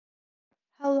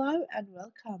Hello and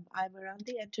welcome. I'm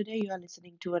Arandi, and today you are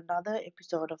listening to another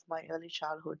episode of my early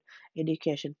childhood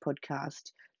education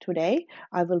podcast. Today,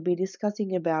 I will be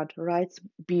discussing about rights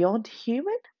beyond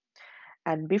human.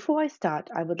 And before I start,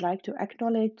 I would like to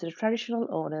acknowledge the traditional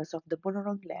owners of the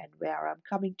Bunurong land where I'm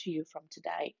coming to you from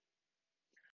today.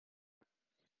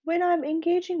 When I'm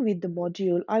engaging with the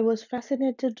module, I was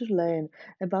fascinated to learn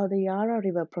about the Yarra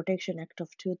River Protection Act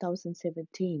of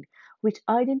 2017, which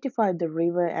identified the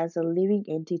river as a living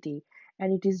entity,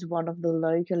 and it is one of the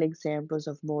local examples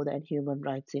of more than human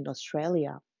rights in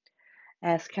Australia.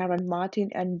 As Karen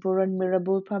Martin and Burran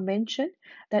Mirabulpa mentioned,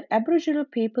 that Aboriginal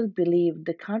people believe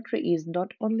the country is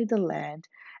not only the land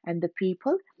and the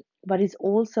people, but is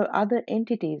also other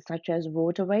entities such as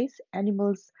waterways,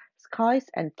 animals, skies,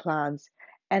 and plants,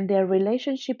 and their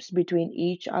relationships between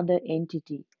each other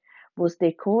entity was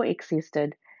they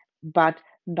coexisted, but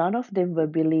none of them were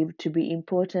believed to be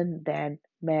important than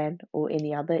man or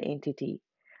any other entity.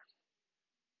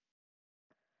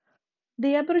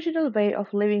 The Aboriginal way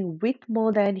of living with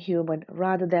more than human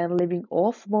rather than living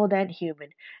off more than human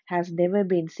has never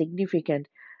been significant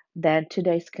than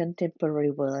today's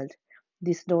contemporary world.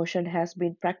 This notion has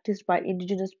been practiced by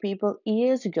Indigenous people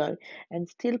years ago and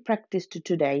still practiced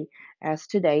today, as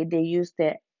today they use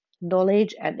their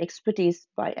knowledge and expertise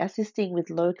by assisting with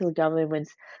local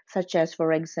governments, such as,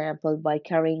 for example, by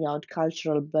carrying out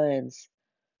cultural burns.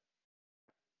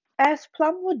 As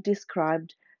Plumwood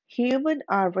described, humans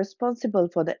are responsible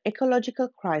for the ecological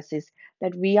crisis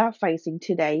that we are facing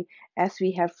today as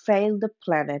we have failed the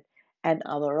planet and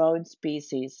our own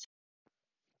species.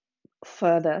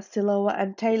 Further, Silova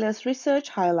and Taylor's research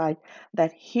highlight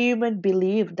that humans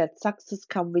believe that success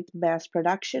comes with mass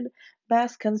production,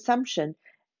 mass consumption,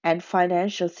 and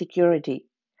financial security.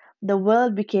 The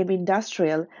world became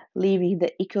industrial, leaving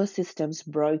the ecosystems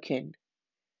broken.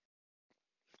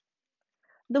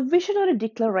 The Visionary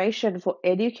Declaration for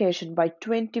Education by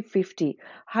 2050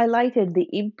 highlighted the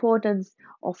importance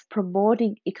of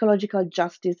promoting ecological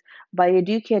justice by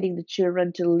educating the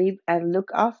children to live and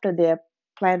look after their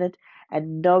planet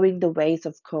and knowing the ways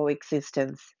of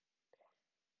coexistence.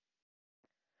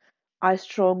 I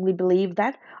strongly believe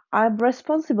that I am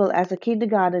responsible as a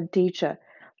kindergarten teacher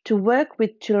to work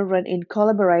with children in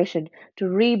collaboration to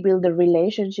rebuild the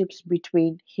relationships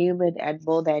between human and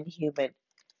more than human.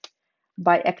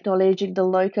 By acknowledging the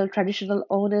local traditional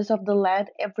owners of the land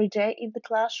every day in the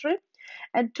classroom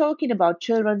and talking about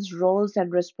children's roles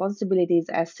and responsibilities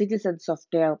as citizens of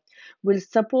Dale will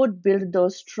support build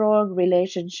those strong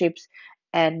relationships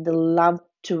and the love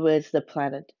towards the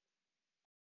planet.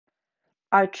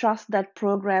 I trust that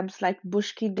programs like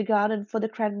Bush Kindergarten for the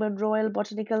Cranbourne Royal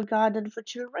Botanical Garden for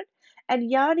children and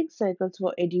yarning circles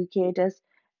for educators,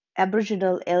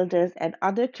 Aboriginal elders, and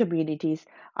other communities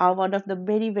are one of the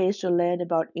many ways to learn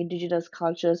about Indigenous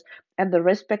cultures and the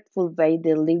respectful way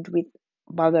they lived with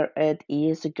Mother Earth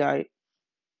years ago.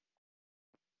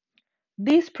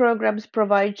 These programs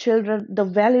provide children the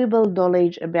valuable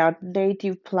knowledge about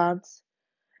native plants,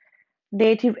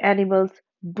 native animals,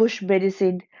 bush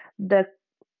medicine, the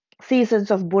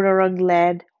seasons of Bunurong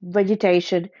land,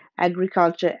 vegetation,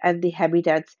 agriculture, and the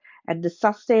habitats, and the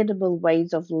sustainable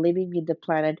ways of living in the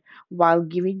planet while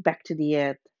giving back to the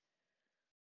earth.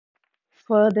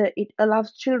 Further, it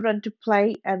allows children to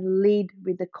play and lead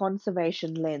with the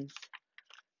conservation lens.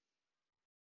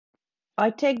 I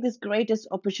take this greatest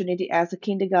opportunity as a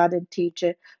kindergarten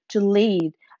teacher to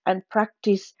lead and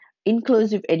practice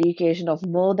inclusive education of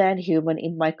more than human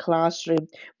in my classroom,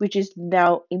 which is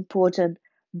now important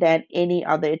than any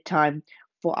other time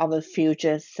for our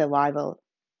future survival.